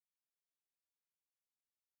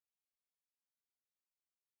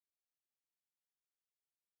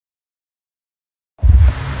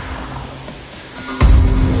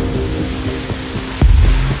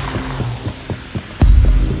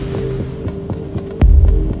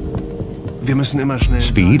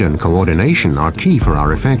Speed and coordination are key for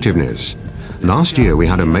our effectiveness. Last year we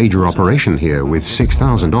had a major operation here with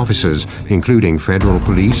 6,000 officers, including federal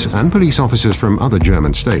police and police officers from other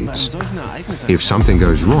German states. If something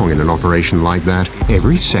goes wrong in an operation like that,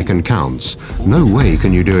 every second counts. No way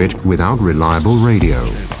can you do it without reliable radio.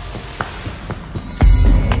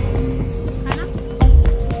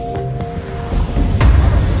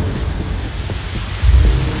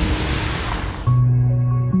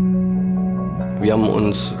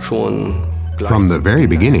 From the very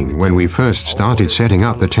beginning, when we first started setting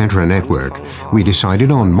up the Tetra network, we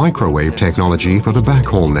decided on microwave technology for the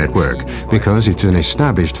backhaul network, because it's an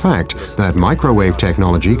established fact that microwave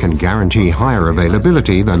technology can guarantee higher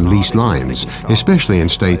availability than leased lines, especially in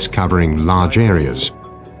states covering large areas.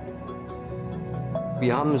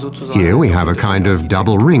 Here we have a kind of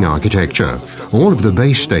double ring architecture. All of the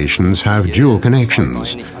base stations have dual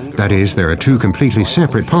connections. That is, there are two completely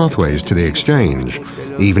separate pathways to the exchange.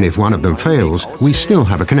 Even if one of them fails, we still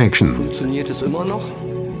have a connection.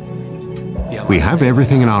 We have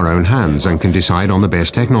everything in our own hands and can decide on the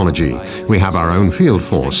best technology. We have our own field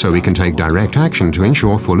force, so we can take direct action to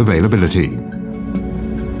ensure full availability.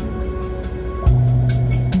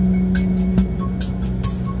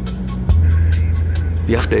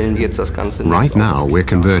 Right now, we're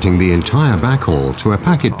converting the entire backhaul to a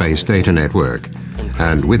packet-based data network,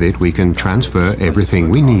 and with it we can transfer everything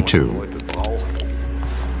we need to.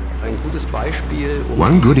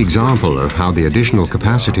 One good example of how the additional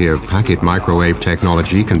capacity of packet microwave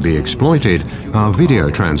technology can be exploited are video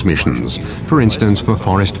transmissions, for instance for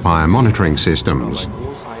forest fire monitoring systems.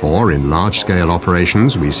 Or in large-scale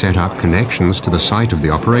operations, we set up connections to the site of the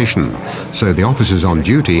operation, so the officers on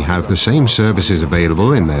duty have the same services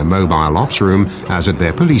available in their mobile ops room as at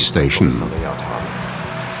their police station.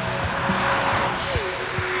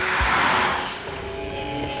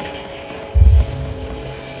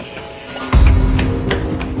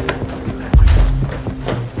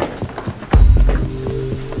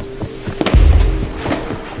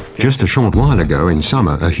 Just a short while ago, in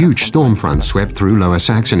summer, a huge storm front swept through Lower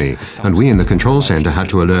Saxony, and we in the control center had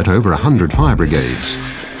to alert over 100 fire brigades.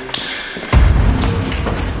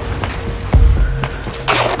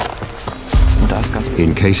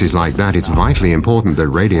 In cases like that, it's vitally important that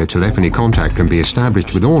radio telephony contact can be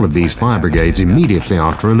established with all of these fire brigades immediately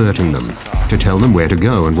after alerting them, to tell them where to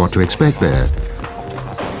go and what to expect there.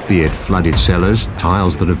 Be it flooded cellars,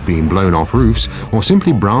 tiles that have been blown off roofs, or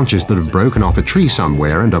simply branches that have broken off a tree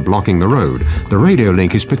somewhere and are blocking the road, the radio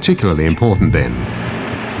link is particularly important then.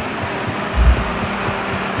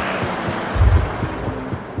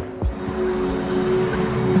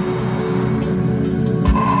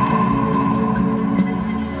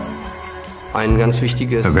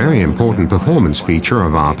 A very important performance feature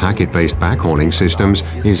of our packet-based backhauling systems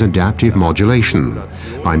is adaptive modulation.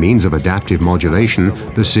 By means of adaptive modulation,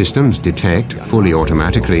 the systems detect fully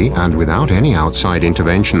automatically and without any outside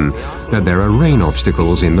intervention that there are rain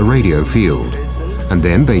obstacles in the radio field. And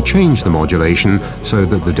then they change the modulation so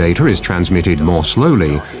that the data is transmitted more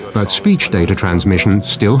slowly, but speech data transmission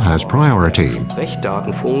still has priority.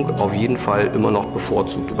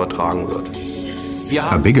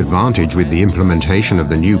 A big advantage with the implementation of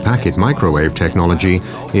the new packet microwave technology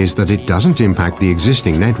is that it doesn't impact the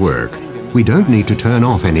existing network. We don't need to turn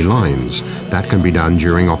off any lines. That can be done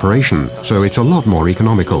during operation, so it's a lot more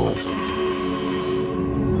economical.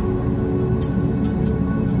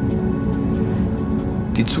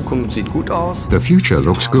 The future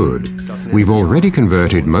looks good. We've already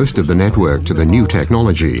converted most of the network to the new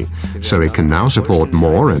technology, so it can now support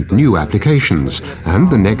more and new applications and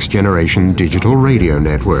the next generation digital radio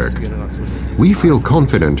network. We feel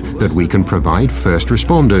confident that we can provide first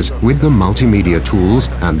responders with the multimedia tools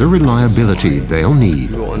and the reliability they'll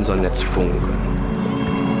need.